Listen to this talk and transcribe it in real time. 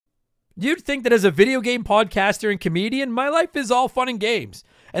You'd think that as a video game podcaster and comedian, my life is all fun and games.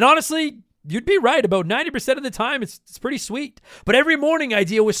 And honestly, you'd be right. About 90% of the time, it's pretty sweet. But every morning, I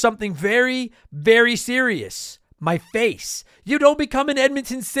deal with something very, very serious. My face. You don't become an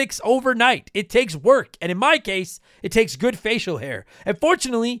Edmonton Six overnight. It takes work. And in my case, it takes good facial hair. And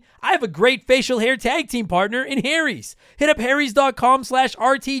fortunately, I have a great facial hair tag team partner in Harry's. Hit up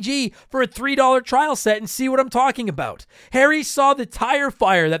harrys.com/RTG for a $3 trial set and see what I'm talking about. Harry's saw the tire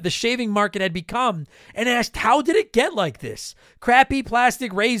fire that the shaving market had become and asked, how did it get like this? Crappy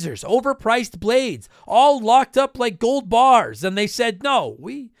plastic razors, overpriced blades, all locked up like gold bars. And they said, no,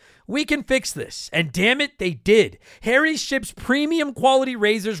 we can fix this. And damn it, they did. Harry's ships premium quality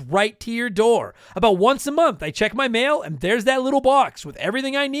razors right to your door. About once a month, I check my mail, and there's that little box with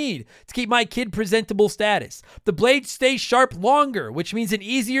everything I need to keep my kid presentable status. The blades stay sharp longer, which means an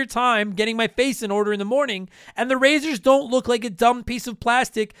easier time getting my face in order in the morning, and the razors don't look like a dumb piece of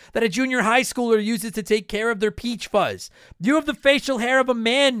plastic that a junior high schooler uses to take care of their peach fuzz. You have the facial hair of a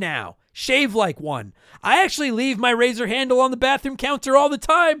man now. Shave like one. I actually leave my razor handle on the bathroom counter all the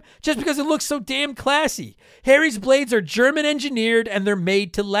time just because it looks so damn classy. Harry's blades are German engineered and they're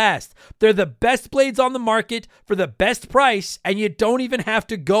made to last. They're the best blades on the market for the best price, and you don't even have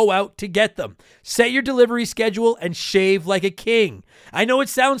to go out to get them. Set your delivery schedule and shave like a king. I know it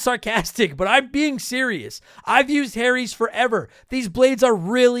sounds sarcastic, but I'm being serious. I've used Harry's forever. These blades are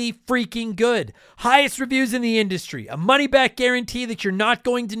really freaking good. Highest reviews in the industry, a money-back guarantee that you're not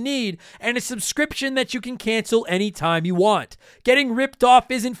going to need, and a subscription that you can cancel anytime you want. Getting ripped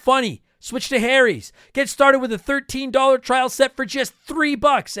off isn't funny. Switch to Harry's. Get started with a $13 trial set for just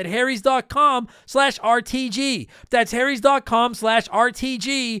 $3 at harrys.com/RTG. That's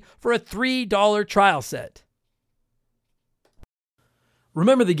harrys.com/RTG for a $3 trial set.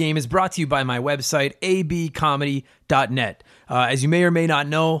 Remember the Game is brought to you by my website, abcomedy.net. As you may or may not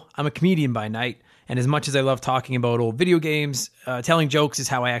know, I'm a comedian by night. And as much as I love talking about old video games, telling jokes is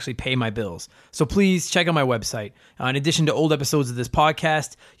how I actually pay my bills. So please check out my website. In addition to old episodes of this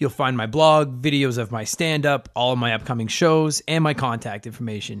podcast, you'll find my blog, videos of my stand-up, all of my upcoming shows, and my contact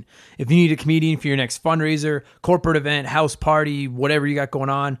information. If you need a comedian for your next fundraiser, corporate event, house party, whatever you got going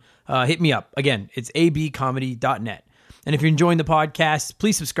on, hit me up. Again, it's abcomedy.net. And if you're enjoying the podcast,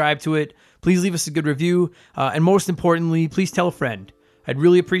 please subscribe to it. Please leave us a good review. And most importantly, please tell a friend. I'd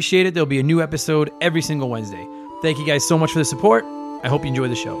really appreciate it. There'll be a new episode every single Wednesday. Thank you guys so much for the support. I hope you enjoy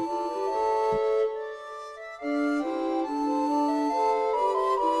the show.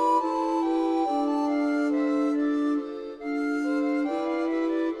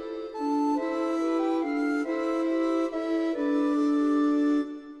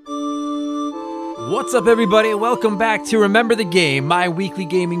 What's up, everybody? Welcome back to Remember the Game, my weekly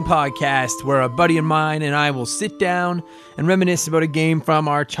gaming podcast where a buddy of mine and I will sit down and reminisce about a game from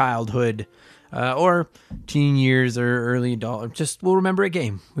our childhood or teen years or early adult. We'll remember a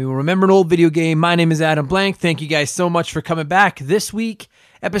game. We will remember an old video game. My name is Adam Blank. Thank you guys so much for coming back. This week,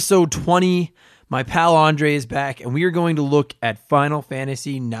 episode 20, my pal Andre is back, and we are going to look at Final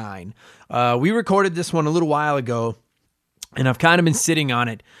Fantasy IX. We recorded this one a little while ago, and I've kind of been sitting on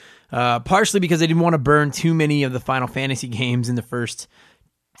it. Partially because I didn't want to burn too many of the Final Fantasy games in the first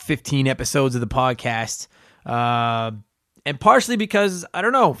 15 episodes of the podcast. And partially because, I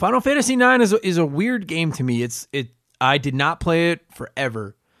don't know, Final Fantasy IX is a weird game to me. I did not play it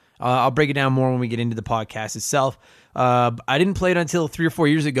forever. I'll break it down more when we get into the podcast itself. I didn't play it until 3 or 4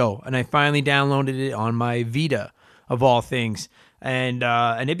 years ago, and I finally downloaded it on my Vita, of all things. And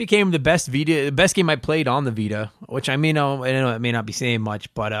it became the best game I played on the Vita, which I know it may not be saying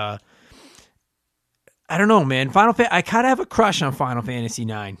much, but I don't know, man. I kind of have a crush on Final Fantasy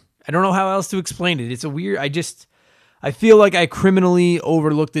IX. I don't know how else to explain it. It's a weird. I feel like I criminally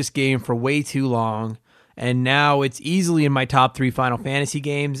overlooked this game for way too long, and now it's easily in my top 3 Final Fantasy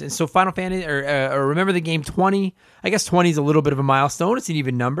games. And so Final Fantasy, or Remember the Game 20. I guess 20 is a little bit of a milestone. It's an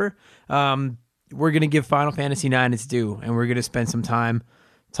even number. We're going to give Final Fantasy IX its due, and we're going to spend some time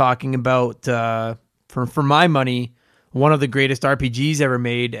talking about, for my money, one of the greatest RPGs ever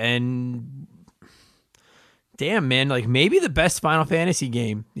made, and damn, man, like maybe the best Final Fantasy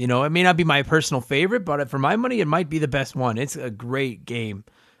game. You know, it may not be my personal favorite, but for my money, it might be the best one. It's a great game.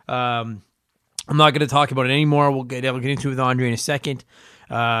 I'm not going to talk about it anymore. I'll get into it with Andre in a second.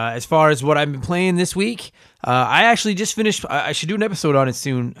 As far as what I've been playing this week, I actually just finished. I should do an episode on it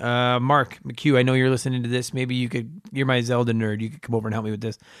soon. Mark McHugh, I know you're listening to this. Maybe you're my Zelda nerd. You could come over and help me with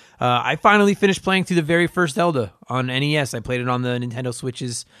this. I finally finished playing through the very first Zelda on NES. I played it on the Nintendo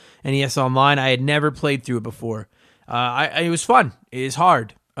Switch's NES Online. I had never played through it before. It was fun. It is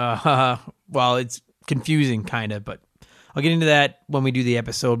hard. Well, it's confusing, kind of, but I'll get into that when we do the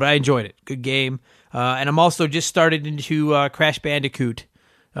episode, but I enjoyed it. Good game. And I'm also just started into Crash Bandicoot,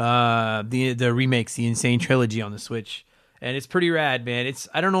 the remakes, the Insane Trilogy on the Switch. And it's pretty rad, man.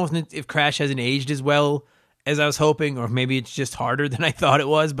 I don't know if Crash hasn't aged as well as I was hoping, or maybe it's just harder than I thought it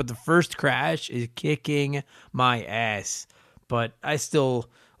was, but the first Crash is kicking my ass. But I still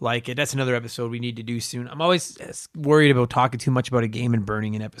like it. That's another episode we need to do soon. I'm always worried about talking too much about a game and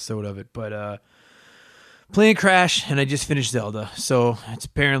burning an episode of it, but playing Crash, and I just finished Zelda, so it's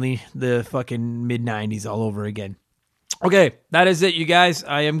apparently the fucking mid-90s all over again. Okay, that is it, you guys.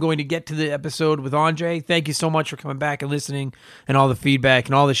 I am going to get to the episode with Andre. Thank you so much for coming back and listening and all the feedback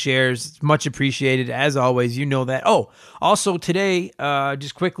and all the shares. It's much appreciated, as always. You know that. Oh, also today,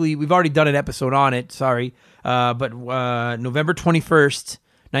 just quickly, we've already done an episode on it, sorry, but November 21st,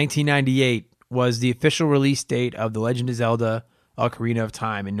 1998 was the official release date of The Legend of Zelda Ocarina of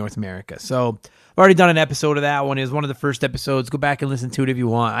Time in North America. So I've already done an episode of that one. It was one of the first episodes. Go back and listen to it if you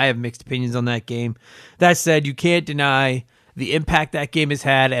want. I have mixed opinions on that game. That said, you can't deny the impact that game has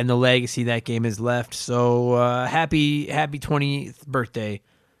had and the legacy that game has left. So happy 20th birthday,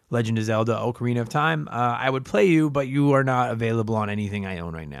 Legend of Zelda Ocarina of Time. I would play you, but you are not available on anything I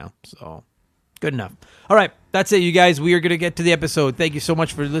own right now. So good enough. All right, that's it, you guys. We are going to get to the episode. Thank you so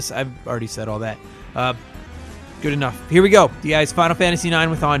much for listening. I've already said all that. Good enough. Here we go. You guys, Final Fantasy IX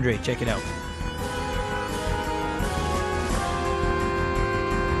with Andre. Check it out.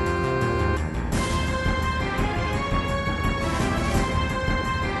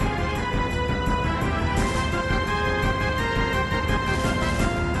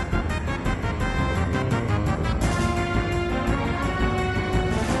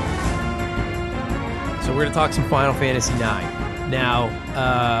 So we're gonna talk some Final Fantasy IX. Now,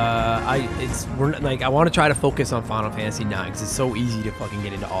 I want to try to focus on Final Fantasy IX because it's so easy to fucking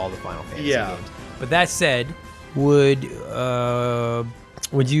get into all the Final Fantasy games. But that said, would you?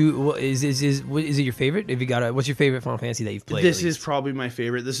 Is it your favorite? If you got what's your favorite Final Fantasy that you've played? This is probably my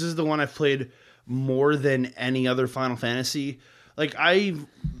favorite. This is the one I've played more than any other Final Fantasy. Like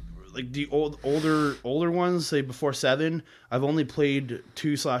the older ones, say before 7, I've only played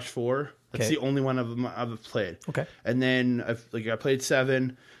 2/4. That's the only one I've played. Okay. And then I played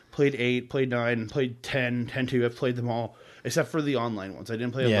 7, played 8, played 9, played 10, 10-2. I've played them all except for the online ones. I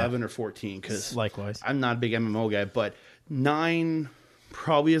didn't play 11 or 14 because likewise I'm not a big MMO guy. But 9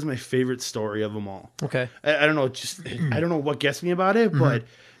 probably is my favorite story of them all. Okay. I don't know, I don't know what gets me about it, but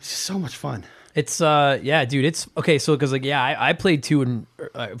it's just so much fun. It's dude. It's okay. So because I played 2 and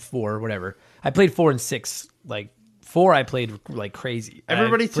 4, whatever. I played 4 and 6 like. 4 I played like crazy.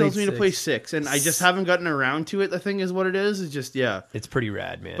 Everybody tells me to play 6, and I just haven't gotten around to it. I think is what it is. It's just it's pretty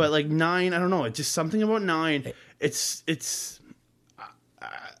rad, man. But like 9, I don't know. It's just something about 9. It's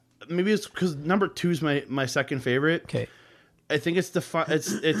maybe it's because number 2 is my second favorite. Okay, I think it's the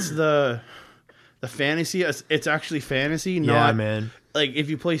fantasy. It's actually fantasy. Yeah, man. Like if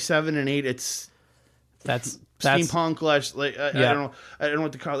you play 7 and 8, that's steampunk. I don't know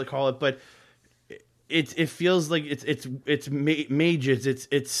what to call it, but. It feels like it's mages,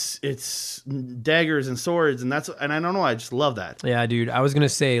 it's daggers and swords, and I don't know, I just love that. Yeah, dude. I was gonna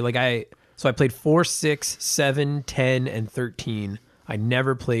say I played 4, 6, 7, 10, and 13. I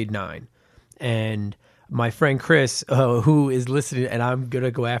never played 9, and my friend Chris, who is listening, and I'm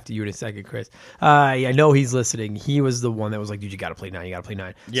gonna go after you in a second, Chris. I know he's listening. He was the one that was like, "Dude, you gotta play 9. You gotta play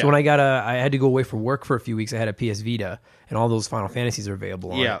 9." Yeah. So when I had to go away for work for a few weeks. I had a PS Vita, and all those Final Fantasies are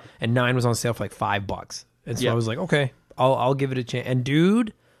available on it. And 9 was on sale for like $5, and so I was like, "Okay, I'll give it a chance." And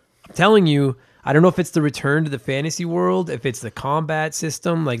dude, I'm telling you, I don't know if it's the return to the fantasy world, if it's the combat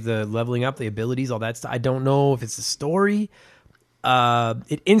system, like the leveling up, the abilities, all that stuff. I don't know if it's the story.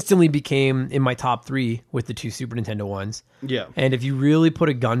 It instantly became in my top 3 with the 2 Super Nintendo ones. Yeah. And if you really put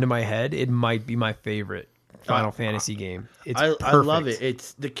a gun to my head, it might be my favorite Final Fantasy game. It's perfect. I love it.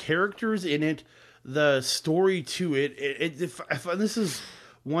 It's the characters in it, the story to it. If this is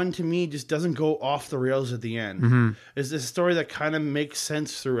one to me just doesn't go off the rails at the end. Mm-hmm. It's a story that kind of makes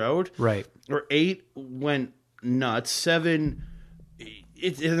sense throughout. Right. Or 8 went nuts. 7,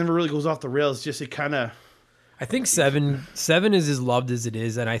 it never really goes off the rails. Just it kind of. I think 7 is as loved as it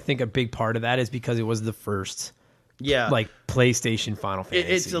is, and I think a big part of that is because it was the first, PlayStation Final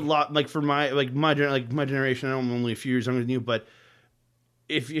Fantasy. It's a lot like for my generation. I'm only a few years younger than you, but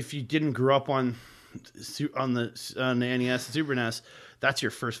if you didn't grow up on the NES and Super NES, that's your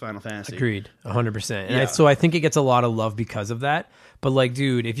first Final Fantasy. Agreed, 100%. And so I think it gets a lot of love because of that. But like,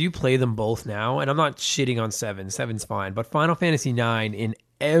 dude, if you play them both now, and I'm not shitting on 7, 7's fine, but Final Fantasy IX in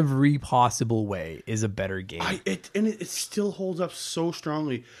every possible way is a better game. It still holds up so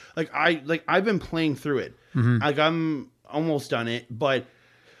strongly. I've been playing through it. Mm-hmm. almost done it, but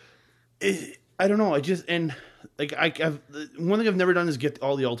I don't know. I just one thing I've never done is get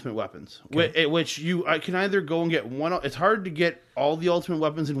all the ultimate weapons, which I can either go and get one. It's hard to get all the ultimate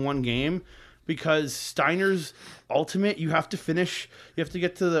weapons in one game because Steiner's ultimate you have to finish. You have to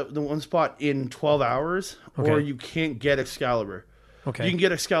get to the one spot in 12 hours, or you can't get Excalibur. Okay, you can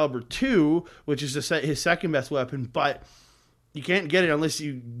get Excalibur 2, which is his second best weapon, but you can't get it unless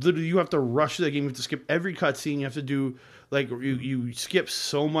you have to rush the game. You have to skip every cutscene. You have to do you skip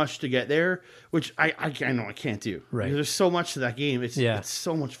so much to get there, which I know I can't do. Right, because there's so much to that game. It's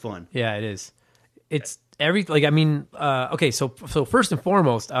so much fun. Yeah, it is. It's okay. So first and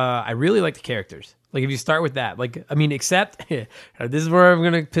foremost, I really like the characters. Like if you start with that, except this is where I'm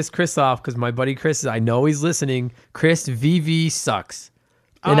gonna piss Chris off because my buddy Chris, I know he's listening. Chris, VV sucks.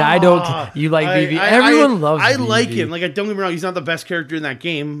 And I don't. You like VV? Everyone loves. I VV. like him. Like, don't get me wrong. He's not the best character in that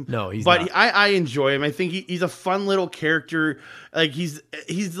game. No, he's but not. I enjoy him. I think he's a fun little character. Like he's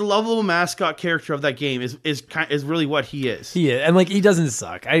the lovable mascot character of that game. Is really what he is. He is, and he doesn't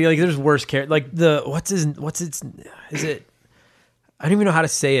suck. There's worse character. Like is it? I don't even know how to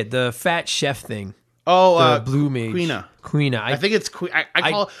say it. The fat chef thing. Oh, the blue mage. Quina. I think it's Queen.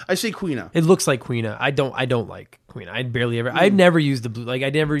 I say Quina. It looks like Quina. I don't like Quina. I've never used the blue. I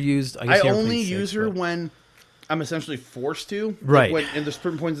only use her when I'm essentially forced to. Right. And there's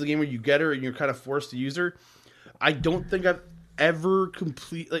certain points of the game where you get her and you're kind of forced to use her. I don't think I've ever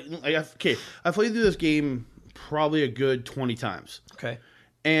I've played through this game probably a good 20 times. Okay.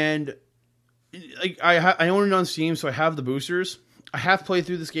 And I own it on Steam, so I have the boosters. I have played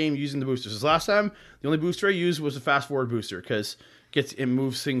through this game using the boosters. This last time, the only booster I used was a fast forward booster because it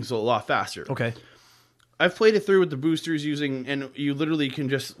moves things a lot faster. Okay. I've played it through with the boosters and you literally can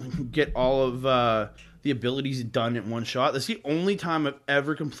just get all of the abilities done in one shot. That's the only time I've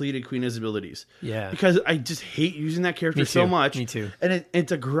ever completed Queena's abilities. Yeah. Because I just hate using that character so much. Me too. And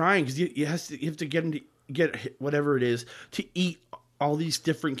it's a grind because you have to get him to get whatever it is to eat all these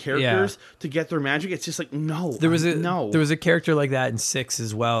different characters to get their magic. It's just no. There was a character like that in 6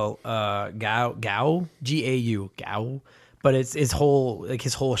 as well. Gao Gau. Gao. But it's his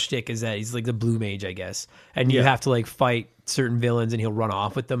whole shtick is that he's like the blue mage, I guess. And you have to fight certain villains and he'll run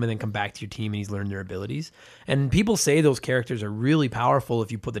off with them and then come back to your team and he's learned their abilities. And people say those characters are really powerful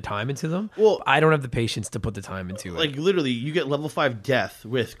if you put the time into them. Well, I don't have the patience to put the time into it. Literally, you get level 5 death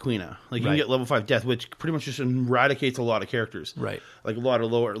with Quina. You can get level 5 death, which pretty much just eradicates a lot of characters. Right. A lot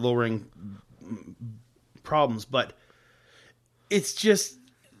of lowering problems. But it's just...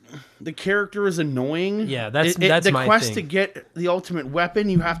 the character is annoying. Yeah, that's the my quest thing. to get the ultimate weapon.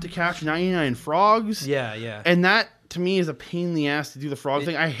 You have to catch 99 frogs. Yeah. And that to me is a pain in the ass to do the frog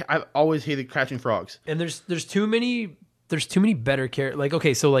thing. I've always hated catching frogs. And there's too many better characters.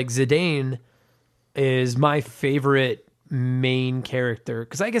 Zidane is my favorite main character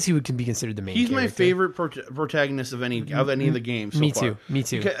because I guess he can be considered the main. He's character. my favorite protagonist of any of the games. Me so far. too. Me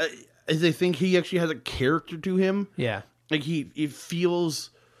too. As I think he actually has a character to him. Yeah. He feels.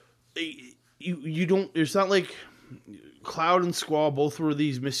 You don't. It's not like Cloud and Squall both were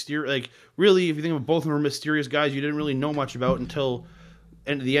these mysterious. Really, if you think of both of them were mysterious guys, you didn't really know much about until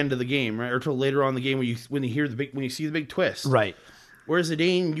the end of the game, right? Or until later on in the game when you see the big twist, right? Whereas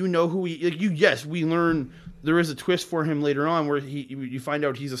Zidane, you know who he. Yes, we learn there is a twist for him later on where you find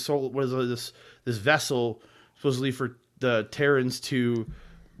out he's a soul. What is this vessel supposedly for the Terrans to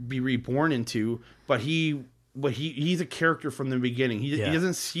be reborn into? But he's a character from the beginning. He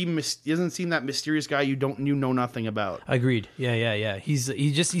doesn't seem that mysterious guy you know nothing about. Agreed. Yeah. He's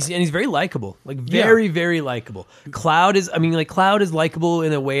very likable. Very, very likable. Cloud is likable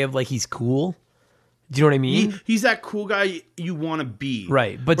in a way of he's cool. Do you know what I mean? He's that cool guy you want to be.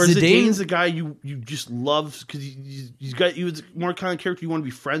 Right. But Zidane's the guy you just love because he's more kind of character you want to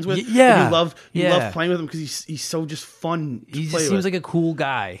be friends with. Yeah. You love playing with him because he's so just fun to he play just seems like a cool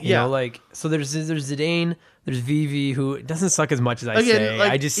guy. You know, so there's Zidane. There's VV who doesn't suck as much as I say.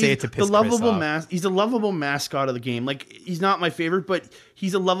 I just say it to piss Chris off. He's a lovable mascot of the game. He's not my favorite, but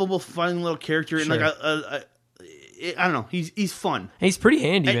he's a lovable, fun little character. Sure. And I don't know. He's fun. And he's pretty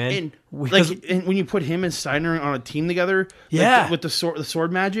handy, man. And when you put him and Steiner on a team together, with the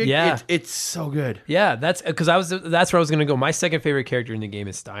sword magic, it's so good. Yeah, that's because that's where I was gonna go. My second favorite character in the game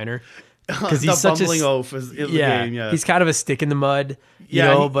is Steiner. Because he's such bumbling oaf in the game. Yeah, he's kind of a stick in the mud.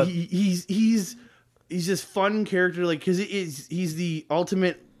 But he's this fun character, because he's the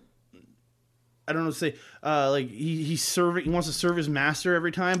ultimate I don't know what to say. Like he's serving. He wants to serve his master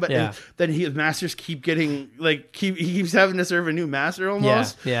every time, but then his masters keep getting like he keeps having to serve a new master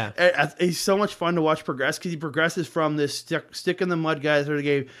almost. Yeah. It's so much fun to watch progress because he progresses from this stick in the mud guy sort of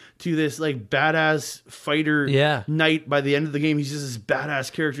game to this like badass fighter knight. By the end of the game, he's just this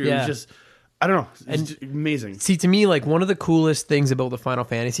badass character. He's just. I don't know. It's amazing. See, to me, like one of the coolest things about the Final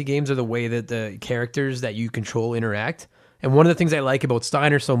Fantasy games are the way that the characters that you control interact. And one of the things I like about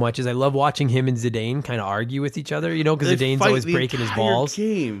Steiner so much is I love watching him and Zidane kind of argue with each other, you know, because Zidane's always breaking his balls.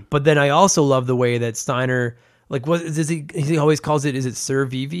 Game. But then I also love the way that Steiner, like, what does he always calls it? Is it Sir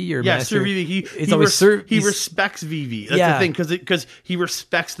Vivi or Master? Sir Vivi. He respects Vivi. That's the thing, because he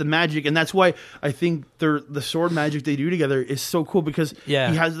respects the magic, and that's why I think the sword magic they do together is so cool because he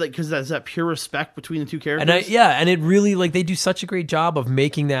has because that's that pure respect between the two characters. And it really like they do such a great job of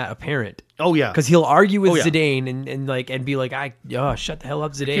making that apparent. Oh yeah, because he'll argue with Zidane and be like, shut the hell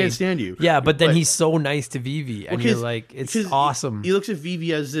up, Zidane. I can't stand you. Yeah, but then he's so nice to Vivi, and you're like, it's awesome. He looks at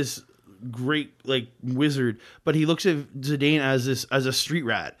Vivi as this great like wizard, but he looks at Zidane as a street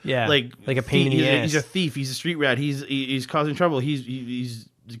rat. Yeah, like a pain in the ass. He's a thief. He's a street rat. He's causing trouble. He's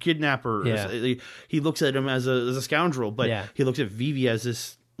a kidnapper. Yeah. He looks at him as a scoundrel, but he looks at Vivi as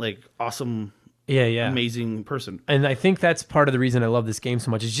this like awesome. Amazing person. And I think that's part of the reason I love this game so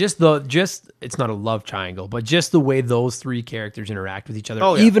much. It's just it's not a love triangle, but just the way those three characters interact with each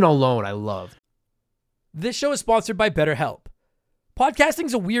other. Even alone, I love. This show is sponsored by BetterHelp.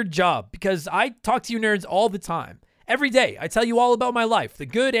 Podcasting's a weird job because I talk to you nerds all the time. Every day, I tell you all about my life, the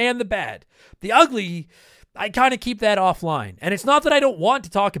good and the bad. The ugly, I kind of keep that offline. And it's not that I don't want to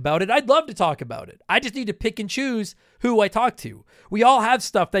talk about it. I'd love to talk about it. I just need to pick and choose who I talk to. We all have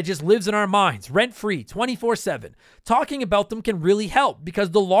stuff that just lives in our minds, rent-free, 24/7. Talking about them can really help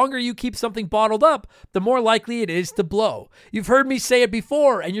because the longer you keep something bottled up, the more likely it is to blow. You've heard me say it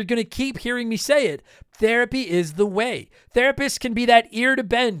before, and you're going to keep hearing me say it. Therapy is the way. Therapists can be that ear to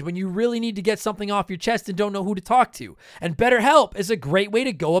bend when you really need to get something off your chest and don't know who to talk to. And BetterHelp is a great way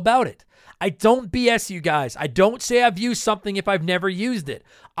to go about it. I don't BS you guys. I don't say I've used something if I've never used it.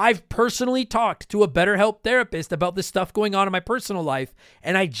 I've personally talked to a BetterHelp therapist about the stuff going on in my personal life,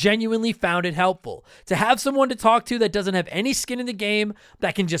 and I genuinely found it helpful. To have someone to talk to that doesn't have any skin in the game,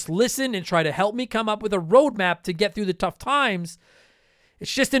 that can just listen and try to help me come up with a roadmap to get through the tough times,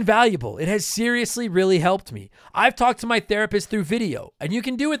 it's just invaluable. It has seriously really helped me. I've talked to my therapist through video, and you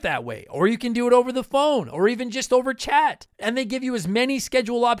can do it that way, or you can do it over the phone, or even just over chat. And they give you as many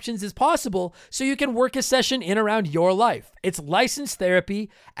schedule options as possible so you can work a session in around your life. It's licensed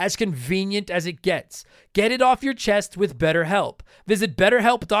therapy, as convenient as it gets. Get it off your chest with BetterHelp. Visit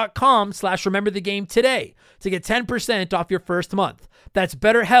BetterHelp.com/rememberthegame today to get 10% off your first month. That's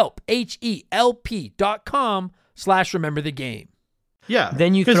BetterHelp, HELP.com/rememberthegame. Yeah,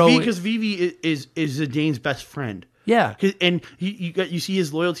 then you because Vivi is Zidane's best friend. Yeah, and you see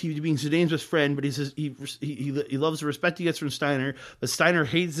his loyalty to being Zidane's best friend, but he says he loves the respect he gets from Steiner, but Steiner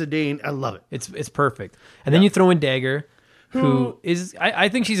hates Zidane. I love it. It's perfect. And then you throw in Dagger, who is I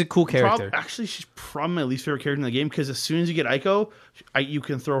think she's a cool character. Actually, she's probably my least favorite character in the game because as soon as you get Aiko, you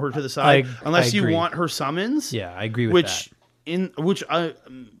can throw her to the side unless you want her summons. Yeah, I agree with that.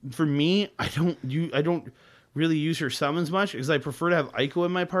 For me, I don't really use her summons much because I prefer to have Aiko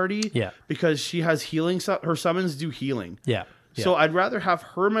in my party. Yeah. Because she has healing. Her summons do healing. Yeah. So I'd rather have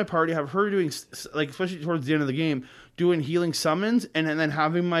her in my party, have her doing like, especially towards the end of the game, doing healing summons, and then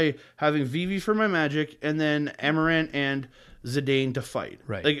having Vivi for my magic, and then Amarant and Zidane to fight.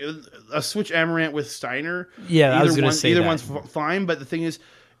 Right. Like a switch Amarant with Steiner. Yeah, I was going to say either one's fine, but the thing is,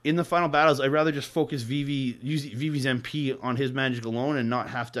 in the final battles, I'd rather just focus use Vivi's MP on his magic alone and not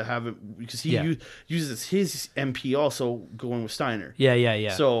have to have it because he uses his MP also going with Steiner.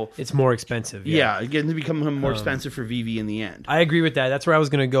 Yeah. So it's more expensive. Yeah, again, to become more expensive for Vivi in the end. I agree with that. That's where I was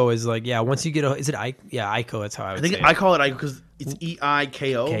going to go. Is like, once you get Aiko. That's how I would say it. I call it Aiko because it's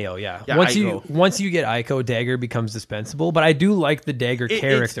EIKO. KO, yeah. Once you get Aiko, Dagger becomes dispensable. But I do like the Dagger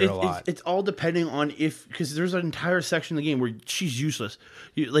character a lot. It's all depending on because there's an entire section of the game where she's useless.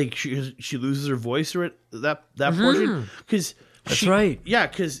 She loses her voice or that portion because that's right. Yeah,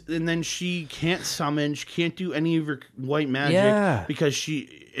 and then she can't summon. She can't do any of her white magic because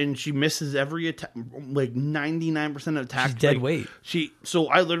she misses every attack, like 99% of attacks. She's dead weight. So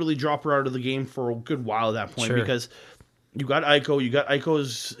I literally drop her out of the game for a good while at that point because you got Aiko. You got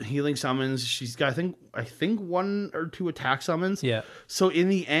Aiko's healing summons. She's got I think 1 or 2 attack summons. Yeah. So in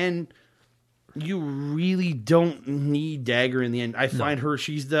the end, you really don't need Dagger in the end. I find her,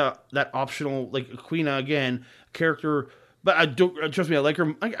 she's that optional, like Aquina again, character But I don't trust me. I like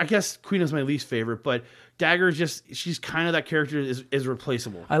her. I guess Queen is my least favorite, but Dagger is she's kind of that character is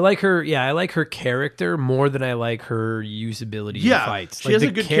replaceable. I like her. Yeah, I like her character more than I like her usability in fights. She has a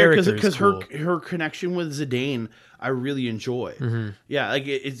good character because her connection with Zidane I really enjoy. Mm-hmm. Yeah, like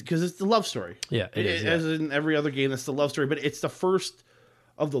it's because it's the love story. Yeah, it is. As in every other game, it's the love story, but it's the first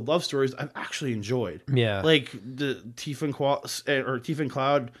of the love stories I've actually enjoyed. Yeah, like the Tifa and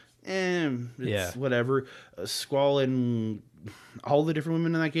Cloud. Whatever. Squall and all the different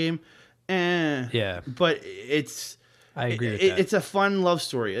women in that game. Yeah. But I agree with that. It's a fun love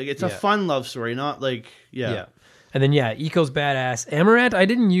story. Like it's a fun love story, not like Yeah. And then Eco's badass. Amaranth I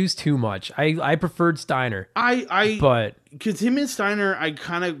didn't use too much. I preferred Steiner. But because him and Steiner I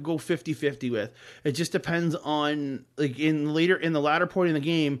kind of go 50-50 with. It just depends on like in the latter point in the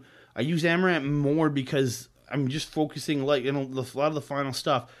game, I use Amaranth more because I'm just focusing like in a lot of the final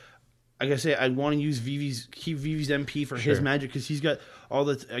stuff. Like I say, I want to use keep Vivi's MP for his magic because he's got all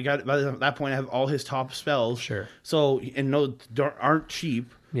the. By that point I have all his top spells. Sure. So aren't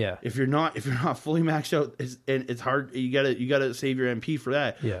cheap. Yeah. If you're not fully maxed out, it's hard. You gotta save your MP for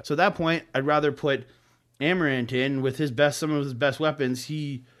that. Yeah. So at that point, I'd rather put Amaranth in with some of his best weapons.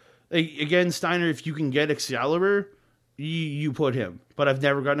 Again, Steiner, if you can get Excalibur, you put him. But I've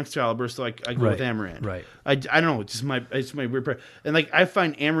never gotten Excalibur, so I go with Amaranth. Right. I don't know. It's my weird. And like I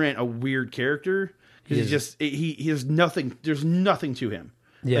find Amaranth a weird character because he has nothing. There's nothing to him.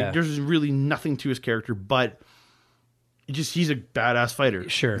 Yeah. Like, there's really nothing to his character, but he's a badass fighter.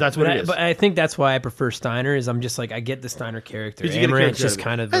 Sure. That's what it is. But I think that's why I prefer Steiner. Is I'm just like I get the Steiner character. Amaranth's just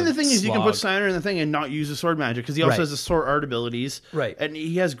kind of. And the thing is, you can put Steiner in the thing and not use the sword magic because he also has the sword art abilities. Right. And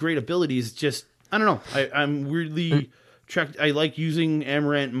he has great abilities. Just I don't know. I'm weirdly. I like using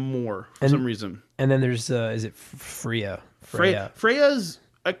Amaranth more for some reason. And then there's is it Freya? Freya's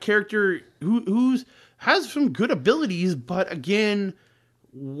a character who has some good abilities, but again,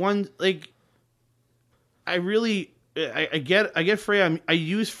 I get Freya. I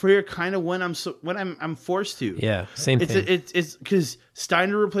use Freya kind of when I'm forced to. Yeah, same thing. It's because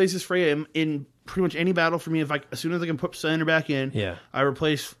Steiner replaces Freya in pretty much any battle for me. As soon as I can put Steiner back in, I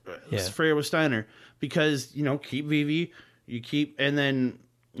replace Freya with Steiner because keep Vivi, and then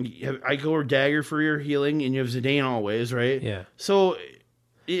you have Ico or Dagger for your healing, and you have Zidane always, right? Yeah. So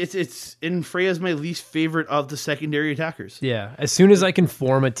it's in Freya's my least favorite of the secondary attackers. Yeah. As soon as I can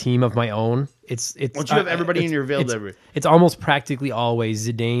form a team of my own, it's once you have everybody in your veiled library, it's almost practically always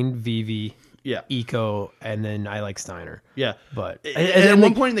Zidane, Vivi. Yeah, Eco, and then I like Steiner. Yeah, but at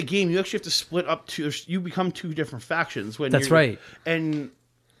one point in the game, you actually have to split up you become two different factions. That's right. And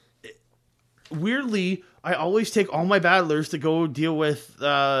weirdly, I always take all my battlers to go deal with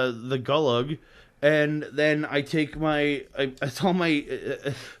the Gullug, and then I take problem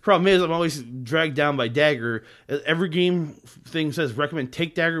is I'm always dragged down by Dagger. Every game thing says recommend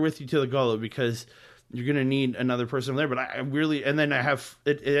take Dagger with you to the Gullug because you're gonna need another person there. But I really, and then I have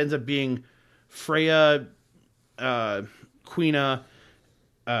it ends up being Freya, Quina,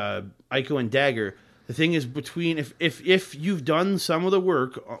 Ico, and Dagger. The thing is, between if you've done some of the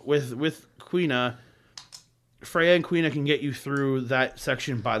work with Quina, Freya and Quina can get you through that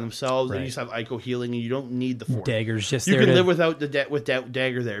section by themselves. Right. And you just have Ico healing, and you don't need the force. Dagger's just you there. You can live without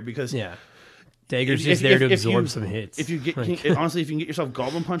Dagger there because Dagger's just there to absorb some hits. If you get honestly, if you can get yourself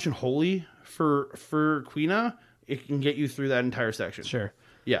Goblin Punch and Holy for Quina, it can get you through that entire section. Sure.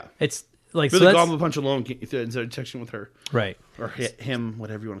 Yeah. It's like the Goblin Punch alone can get you through that section with her. Right. Or him,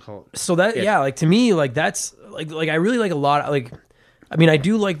 whatever you want to call it. So that like to me, like that's like I really like a lot of, I mean, I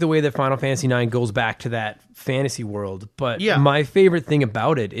do like the way that Final Fantasy IX goes back to that fantasy world, but my favorite thing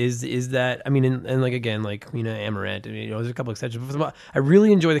about it is that, I mean, and like, again, like, Amaranth, there's a couple exceptions, but I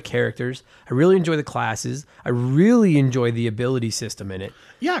really enjoy the characters. I really enjoy the classes. I really enjoy the ability system in it.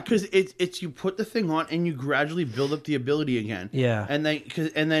 Yeah, because it's you put the thing on and you gradually build up the ability again. Yeah. And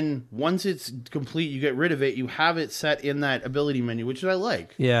then once it's complete, you get rid of it. You have it set in that ability menu, which I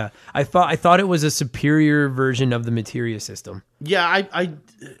like. Yeah. I thought it was a superior version of the materia system. Yeah, I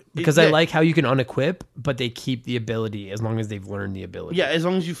like how you can unequip, but they keep the ability as long as they've learned the ability. Yeah, as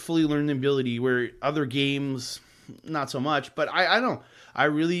long as you fully learn the ability, where other games, not so much. But I don't know. I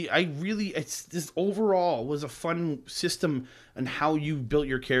really, it's this overall was a fun system and how you built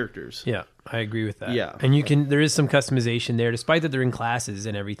your characters. Yeah, I agree with that. Yeah. And there is some customization there, despite that they're in classes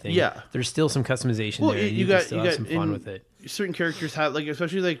and everything. Yeah. There's still some customization there. You can still have some fun with it. Certain characters have,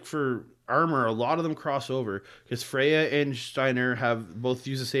 especially for armor, a lot of them cross over because Freya and Steiner both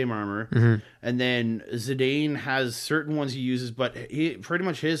use the same armor, and then Zidane has certain ones he uses, but he pretty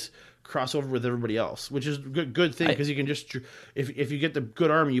much his cross over with everybody else, which is a good thing because you can just if you get the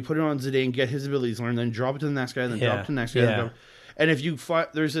good army, you put it on Zidane, get his abilities learned, then drop it to the next guy, then drop it to the next guy. And if you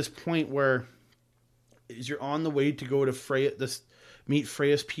there's this point where you're on the way to go to meet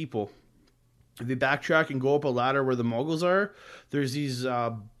Freya's people. If you backtrack and go up a ladder where the Muggles are, there's these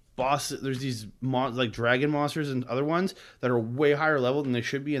there's these like dragon monsters and other ones that are way higher level than they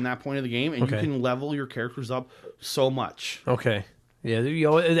should be in that point of the game, and you can level your characters up so much. Okay. Yeah,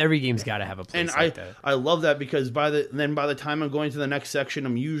 every game's got to have a place like that. I love that because by the time I'm going to the next section,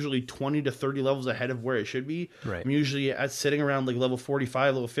 I'm usually 20 to 30 levels ahead of where it should be. Right. I'm usually sitting around like level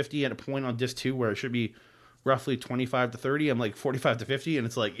 45, level 50 at a point on Disc 2 where it should be roughly 25 to 30. I'm like 45 to 50, and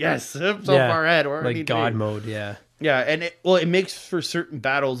it's like, yes, I'm so far ahead. Like God mode, yeah. Yeah, and it makes for certain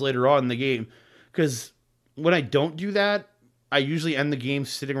battles later on in the game because when I don't do that, I usually end the game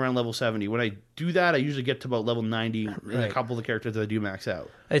sitting around level 70. When I do that, I usually get to about level 90 in a couple of the characters that I do max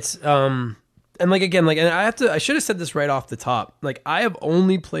out. It's and like again, like, and I should have said this right off the top. Like, I have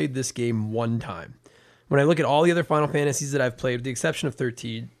only played this game one time. When I look at all the other Final Fantasies that I've played, with the exception of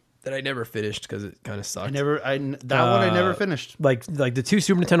 13, that I never finished because it kind of sucked. I never finished. Like the two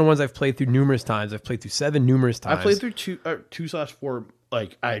Super Nintendo ones I've played through numerous times. I've played through 7 numerous times. I played through 2/4.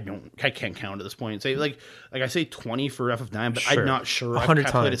 Like I can't count at this point. Say like I say 20 for FF9, but I'm not sure. 100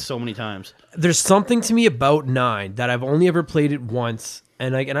 I've played it so many times. There's something to me about 9 that I've only ever played it once,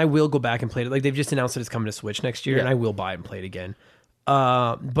 and I will go back and play it. Like they've just announced that it's coming to Switch next year, and I will buy it and play it again.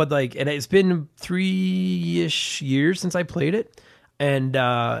 But like, and it's been 3-ish years since I played it, and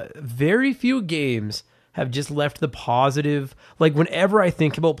very few games have just left the positive. Like whenever I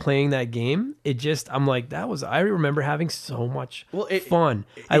think about playing that game, I'm like, I remember having so much fun.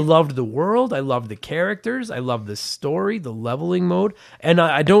 I loved the world. I loved the characters. I loved the story, the leveling mode. And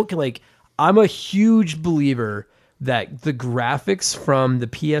I'm a huge believer that the graphics from the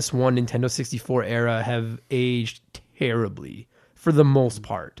PS1 Nintendo 64 era have aged terribly for the most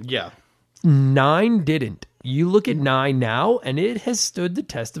part. Yeah. 9 didn't. You look at 9 now, and it has stood the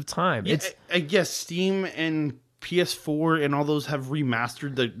test of time. Yeah, I guess Steam and PS4 and all those have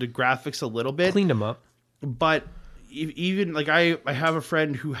remastered the graphics a little bit. Cleaned them up. But even, like, I have a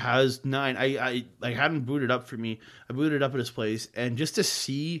friend who has 9. I hadn't booted up for me. I booted up at his place, and just to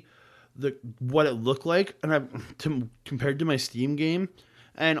see what it looked like and compared to my Steam game,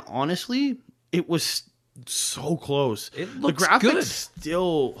 and honestly, it was so close. It looks the graphics good.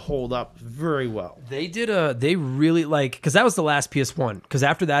 Still hold up very well. They really because that was the last PS1. Because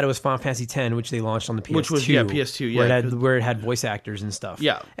after that, it was Final Fantasy X, which they launched on the PS2. Which was PS2, yeah, where it had voice actors and stuff.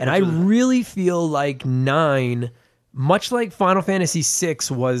 Yeah, and I really feel like 9, much like Final Fantasy VI,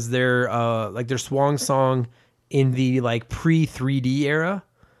 was their swan song in the like pre 3D era.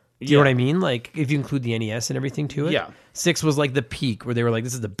 Do you know what I mean? Like if you include the NES and everything to it. Yeah, 6 was like the peak where they were like,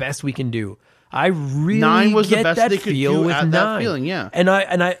 "This is the best we can do." I really 9 was get the best that they could feel do with at 9. that feeling, yeah. And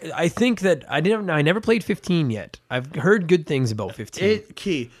I think that I never played 15 yet. I've heard good things about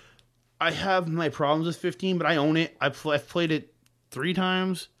 15. I have my problems with 15, but I own it. I've played it 3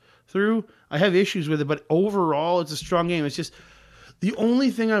 times through. I have issues with it, but overall, it's a strong game. It's just the only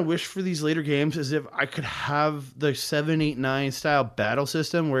thing I wish for these later games is if I could have the 7, 8, 9 style battle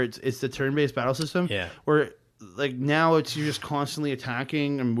system where it's the turn-based battle system. Yeah. Where like now you're just constantly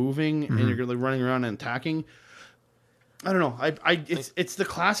attacking and moving, and you're like running around and attacking. I don't know. It's the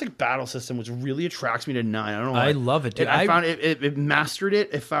classic battle system which really attracts me to 9. I don't know why. I love it, dude. I found it mastered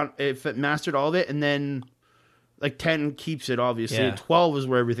it. It mastered all of it, and then like 10 keeps it obviously. Yeah. 12 is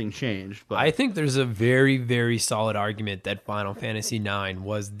where everything changed. But I think there's a very, very solid argument that Final Fantasy IX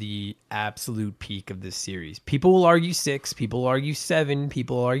was the absolute peak of this series. People will argue 6, people will argue 7,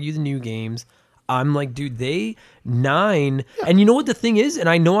 people will argue the new games. I'm like, dude, 9, and you know what the thing is? And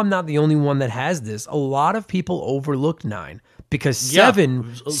I know I'm not the only one that has this. A lot of people overlooked 9 because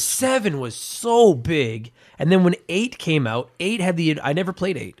 7 was so big. And then when 8 came out, I never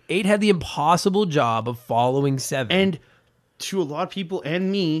played 8. 8 had the impossible job of following 7. And to a lot of people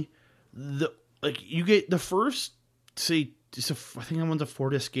and me, you get the first, say, I think I'm on the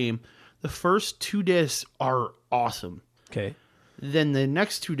 4-disc game. The first 2 discs are awesome. Okay. Then the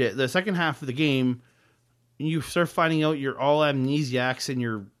next 2 discs, the second half of the game, you start finding out you're all amnesiacs and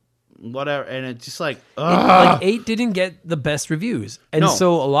you're whatever, and it's just like 8 didn't get the best reviews, and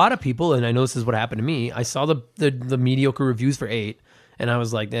so a lot of people, and I know this is what happened to me. I saw the mediocre reviews for 8, And I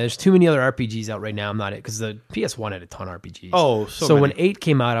was like, there's too many other RPGs out right now. I'm not it, because the PS1 had a ton of RPGs. Oh, so when 8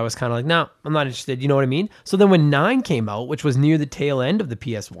 came out, I was kind of like, no, I'm not interested. You know what I mean? So then when 9 came out, which was near the tail end of the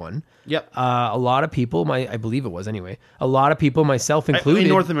PS1, yep, a lot of people, I believe it was anyway, a lot of people, myself included, in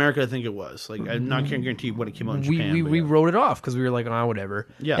North America, I think it was. Like, I'm not going to guarantee when it came out in Japan. We wrote it off because we were like, oh, whatever.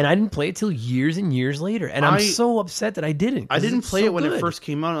 Yeah. And I didn't play it till years and years later, and I'm so upset that I didn't. I didn't play it when it first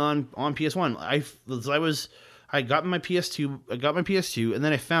came out on PS1. I got my PS2, and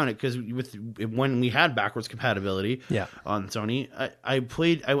then I found it because when we had backwards compatibility, on Sony, I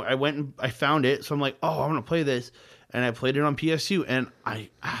went and I found it, so I'm like, oh, I'm gonna play this, and I played it on PS2, and I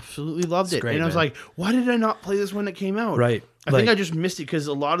absolutely loved it. Great, and I was like, why did I not play this when it came out? Right. I think I just missed it because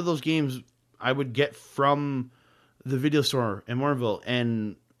a lot of those games I would get from the video store in Marvel,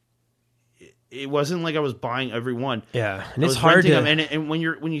 and it wasn't like I was buying every one. Yeah, and it's hard to. And when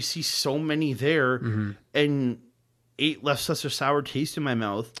you see so many there, and 8 left such a sour taste in my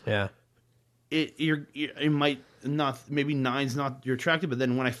mouth. Yeah, it might not, maybe 9's not your attractive, but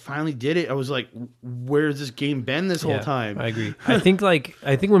then when I finally did it, I was like, where's this game been this whole time? I agree. I think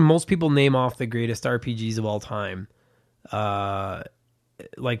when most people name off the greatest RPGs of all time,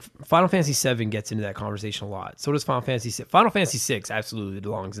 like Final Fantasy VII gets into that conversation a lot. So does Final Fantasy VI. Final Fantasy VI absolutely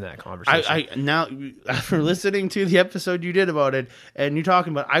belongs in that conversation. I now, after listening to the episode you did about it and you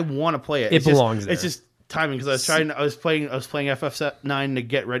talking about it, I want to play it. It belongs there. It's just timing because I was playing FF9 to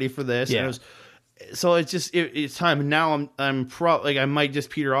get ready for this. Yeah. And it's time. And now I might just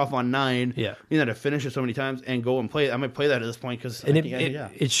peter off on 9. Yeah. To finish it so many times and go and play it. I might play that at this point because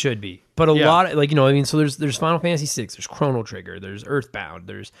it should be. But a lot of, so there's Final Fantasy VI, there's Chrono Trigger, there's Earthbound,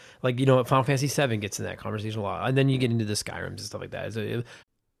 there's Final Fantasy VII gets in that conversation a lot. And then you get into the Skyrims and stuff like that.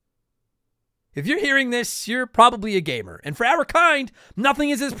 If you're hearing this, you're probably a gamer. And for our kind, nothing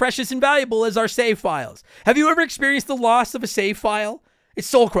is as precious and valuable as our save files. Have you ever experienced the loss of a save file? It's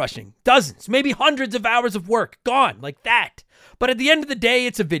soul-crushing. Dozens, maybe hundreds of hours of work gone like that. But at the end of the day,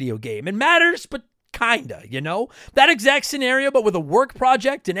 it's a video game. It matters, but kinda, That exact scenario, but with a work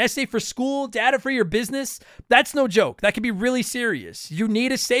project, an essay for school, data for your business, that's no joke. That can be really serious. You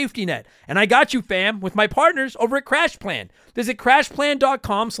need a safety net. And I got you, fam, with my partners over at CrashPlan. Visit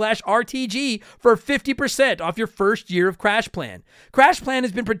CrashPlan.com/RTG for 50% off your first year of CrashPlan. CrashPlan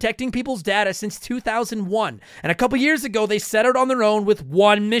has been protecting people's data since 2001. And a couple years ago, they set out on their own with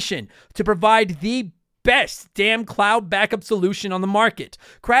one mission: to provide the best damn cloud backup solution on the market.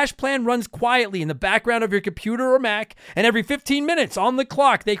 CrashPlan runs quietly in the background of your computer or Mac, and every 15 minutes on the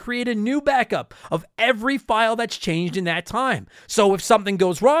clock, they create a new backup of every file that's changed in that time. So if something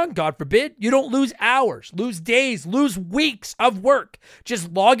goes wrong, God forbid, you don't lose hours, lose days, lose weeks of work.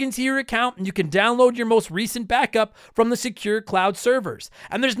 Just log into your account and you can download your most recent backup from the secure cloud servers.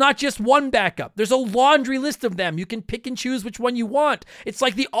 And there's not just one backup. There's a laundry list of them. You can pick and choose which one you want. It's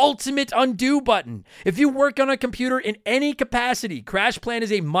like the ultimate undo button. If you work on a computer in any capacity, CrashPlan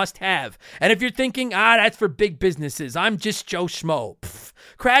is a must-have. And if you're thinking, that's for big businesses, I'm just Joe Schmo.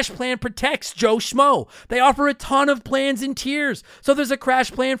 CrashPlan protects Joe Schmo. They offer a ton of plans and tiers. So there's a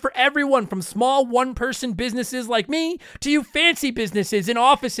CrashPlan for everyone, from small one-person businesses like me to you fancy businesses in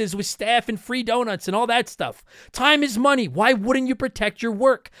offices with staff and free donuts and all that stuff. Time is money. Why wouldn't you protect your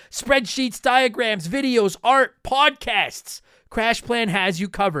work? Spreadsheets, diagrams, videos, art, podcasts. CrashPlan has you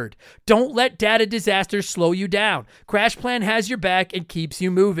covered. Don't let data disasters slow you down. CrashPlan has your back and keeps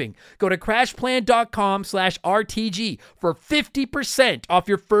you moving. Go to CrashPlan.com/RTG for 50% off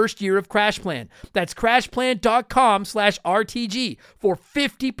your first year of CrashPlan. That's CrashPlan.com/RTG for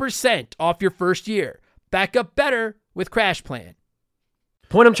 50% off your first year. Back up better with CrashPlan.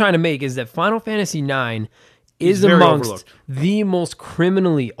 Point I'm trying to make is that Final Fantasy IX is amongst the most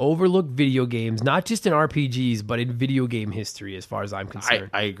criminally overlooked video games, not just in RPGs, but in video game history, as far as I'm concerned.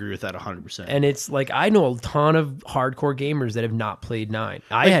 I agree with that 100%. And it's like, I know a ton of hardcore gamers that have not played 9.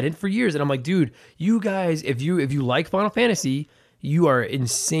 I had it for years, and I'm like, dude, you guys, if you like Final Fantasy, you are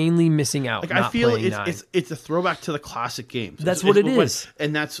insanely missing out. Like, I feel it's a throwback to the classic games. That's what it is,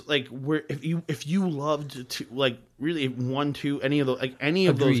 and that's like where if you loved to really 1, 2, any of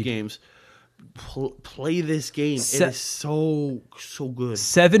those games. Play this game. It is so good.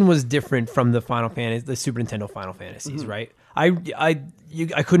 7 was different from the Super Nintendo Final Fantasies, right? I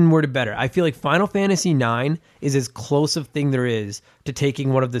couldn't word it better. I feel like Final Fantasy IX is as close a thing there is to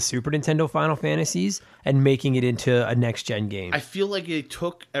taking one of the Super Nintendo Final Fantasies and making it into a next gen game. I feel like it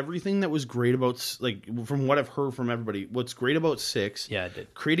took everything that was great about, like, from what I've heard from everybody, what's great about 6. Yeah, it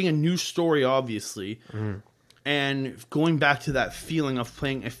did. Creating a new story, obviously. And going back to that feeling of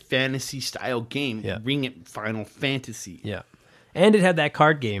playing a fantasy style game, bring it Final Fantasy. Yeah. And it had that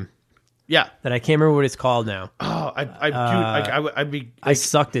card game. Yeah. That I can't remember what it's called now. Oh, I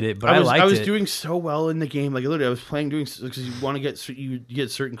sucked at it, but I liked it. I was doing so well in the game. Like literally, I was playing because you want to get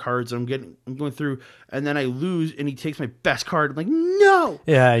certain cards. I'm going through, and then I lose, and he takes my best card. I'm like, no.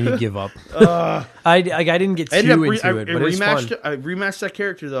 Yeah, you give up. I didn't get too into it, but it was fun. I rematched that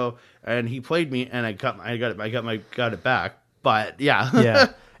character though, and he played me, and I got it back. But yeah.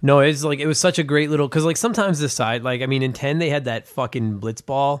 No, it's like it was such a great little because like sometimes the side like I mean in 10 they had that fucking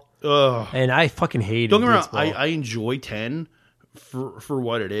blitzball. Ugh. And I fucking hated. Don't get me wrong. I enjoy 10 for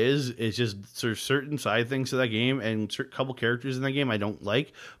what it is. It's just there's certain side things to that game and a couple characters in that game I don't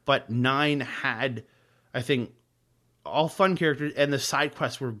like. But 9 had, I think, all fun characters and the side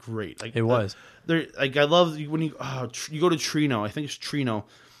quests were great. Like it was. Like I love when you go to Trino. I think it's Trino,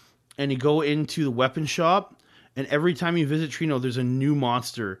 and you go into the weapon shop, and every time you visit Trino, there's a new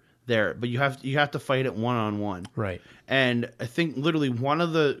monster there, but you have to fight it one-on-one. Right. And I think literally one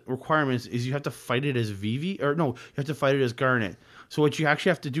of the requirements is you have to fight it as Vivi, or no, you have to fight it as Garnet. So what you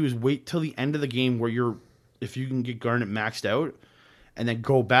actually have to do is wait till the end of the game where if you can get Garnet maxed out, and then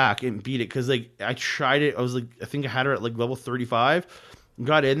go back and beat it. Because like I tried it, I think I had her at like level 35,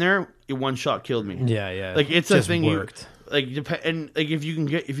 got in there, it one shot killed me. Yeah. Like it's a thing worked. And like if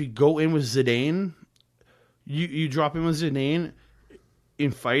you go in with Zidane, you drop in with Zidane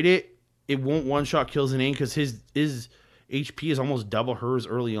and fight it, it won't one shot kill Zidane because his HP is almost double hers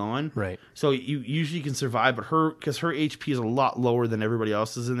early on. Right. So you usually can survive, but because her HP is a lot lower than everybody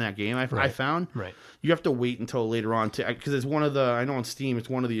else's in that game. I found. Right. You have to wait until later on because it's one of the I know on Steam it's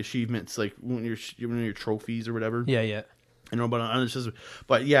one of the achievements like when your trophies or whatever. Yeah. I know about other systems,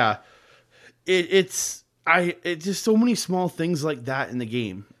 but yeah, it's just so many small things like that in the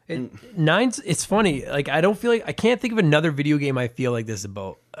game. It's funny. Like I don't feel like I can't think of another video game I feel like this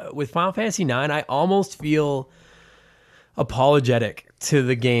about. With Final Fantasy 9, I almost feel apologetic to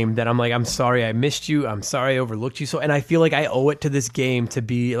the game that I'm like, I'm sorry I missed you. I'm sorry I overlooked you. So, and I feel like I owe it to this game to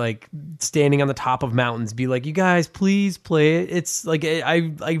be like standing on the top of mountains, be like, you guys, please play it. It's like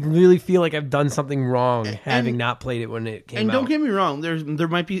I really feel like I've done something wrong having not played it when it came out. And don't get me wrong, there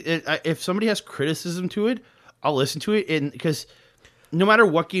might be if somebody has criticism to it, I'll listen to it, and because no matter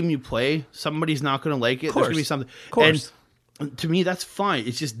what game you play, somebody's not going to like it. There's going to be something. Of course. And to me, that's fine.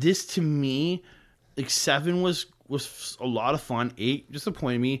 It's just this to me, like 7 was a lot of fun. 8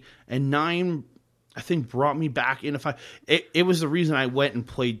 disappointed me, and 9 I think brought me back into 5. It was the reason I went and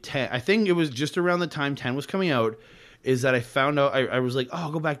played 10. I think it was just around the time 10 was coming out, is that I found out I was like, oh,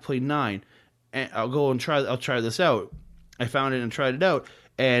 I'll go back and play 9, and I'll try this out. I found it and tried it out.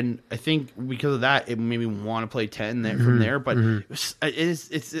 And I think because of that, it made me want to play 10 from there. But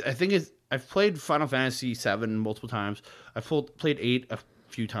I've played Final Fantasy 7 multiple times. I've played 8 a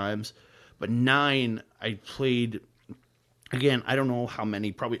few times. But 9, I played, again, I don't know how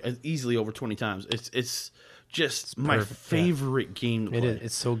many, probably easily over 20 times. It's just my favorite game to play.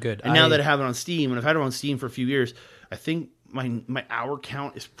 It's so good. And now that I have it on Steam, and I've had it on Steam for a few years, I think my hour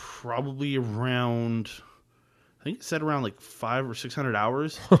count is probably around... I think it said around like 500 or 600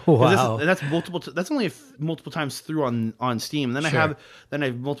 hours. Wow, that's multiple. That's only multiple times through on Steam. And then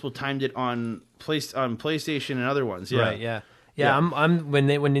I've multiple timed it on PlayStation and other ones. Yeah, right. Yeah. I'm when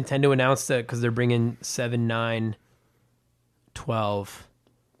Nintendo announced that because they're bringing 7, 9, 12,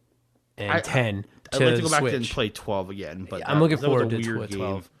 and 10. I'd like to go back and play 12 again, but I'm looking forward to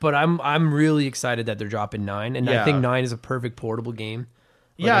 12. But I'm really excited that they're dropping 9, and I think 9 is a perfect portable game.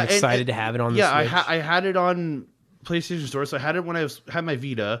 I'm excited to have it on the Switch. I had it on PlayStation Store, so I had it when I had my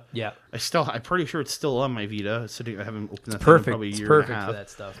Vita. Yeah. I'm pretty sure it's still on my Vita. I haven't opened that thing in probably a year perfect and a half. For that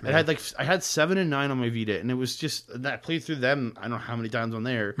stuff, man. I had 7 and 9 on my Vita, and it was just I played through them. I don't know how many times on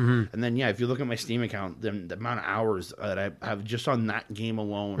there. Mm-hmm. And then if you look at my Steam account, then the amount of hours that I have just on that game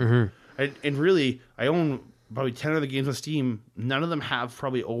alone, and really I own probably 10 other games on Steam. None of them have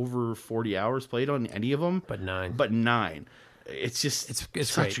probably over 40 hours played on any of them. But 9. It's just it's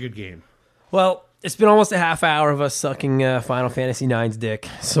such a good game. Well, it's been almost a half hour of us sucking Final Fantasy IX's dick,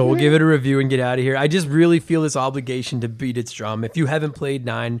 so we'll give it a review and get out of here. I just really feel this obligation to beat its drum. If you haven't played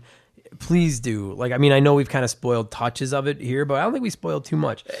 9, please do. Like, I mean, I know we've kind of spoiled touches of it here, but I don't think we spoiled too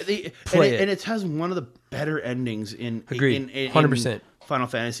much. And it has one of the better endings in 100%. Final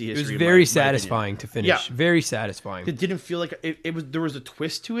Fantasy history. It was very satisfying to finish. Yeah. Very satisfying. It didn't feel like it was. There was a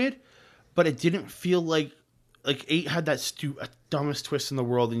twist to it, but it didn't feel like 8 had that dumbest twist in the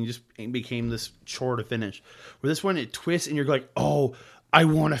world, and you just became this chore to finish. Where this one, it twists, and you're like, oh, I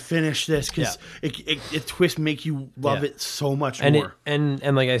want to finish this because it twists make you love it so much more. And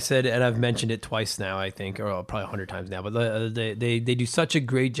like I said, and I've mentioned it twice now, I think, or probably 100 times now, but they do such a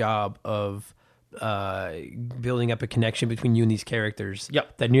great job of building up a connection between you and these characters.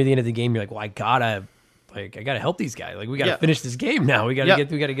 Yep. That near the end of the game, you're like, well, I gotta help these guys. Like, we gotta finish this game now. We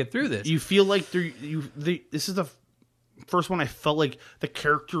gotta get through this. You feel like this is the first one I felt like the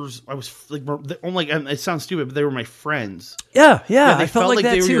characters I was like it sounds stupid, but they were my friends. Yeah, they I felt like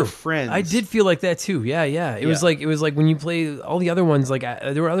that they too. were your friends. I did feel like that too. Yeah. It was like when you play all the other ones. Like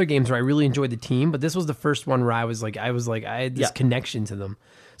there were other games where I really enjoyed the team, but this was the first one where I had this connection to them.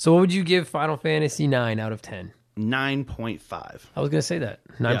 So what would you give Final Fantasy 9 out of 10? 9.5. I was gonna say that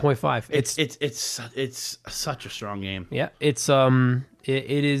 9.5. It's such a strong game. Yeah, it's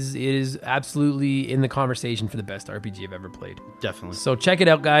it is absolutely in the conversation for the best RPG I've ever played. Definitely. So check it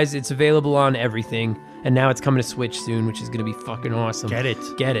out, guys. It's available on everything, and now it's coming to Switch soon, which is gonna be fucking awesome. Get it,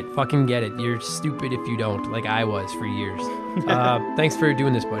 fucking get it. You're stupid if you don't, like I was for years. Thanks for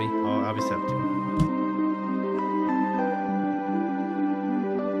doing this, buddy. Oh, obviously have to.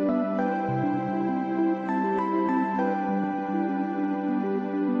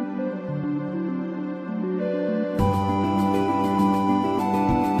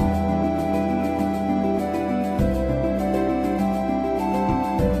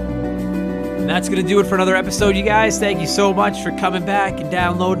 That's going to do it for another episode, you guys. Thank you so much for coming back and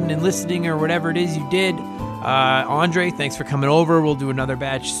downloading and listening or whatever it is you did. Andre, thanks for coming over. We'll do another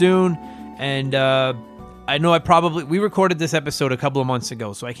batch soon. And I know we recorded this episode a couple of months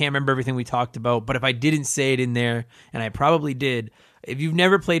ago, so I can't remember everything we talked about. But if I didn't say it in there, and I probably did, if you've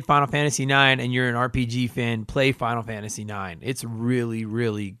never played Final Fantasy IX and you're an RPG fan, play Final Fantasy IX. It's really,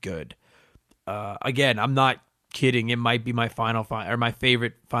 really good. Again, I'm not kidding. It might be my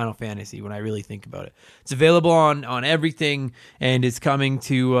favorite Final Fantasy when I really think about it. It's available on everything, and it's coming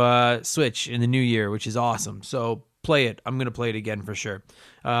to Switch in the new year, which is awesome. So play it. I'm going to play it again for sure.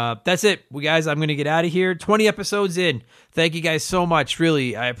 That's it. Guys, I'm going to get out of here. 20 episodes in. Thank you guys so much.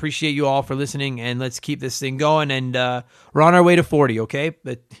 Really, I appreciate you all for listening, and let's keep this thing going. And we're on our way to 40, okay?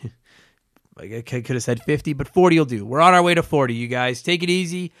 But I could have said 50, but 40 will do. We're on our way to 40, you guys. Take it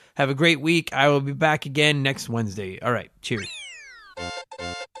easy. Have a great week. I will be back again next Wednesday. All right. Cheers.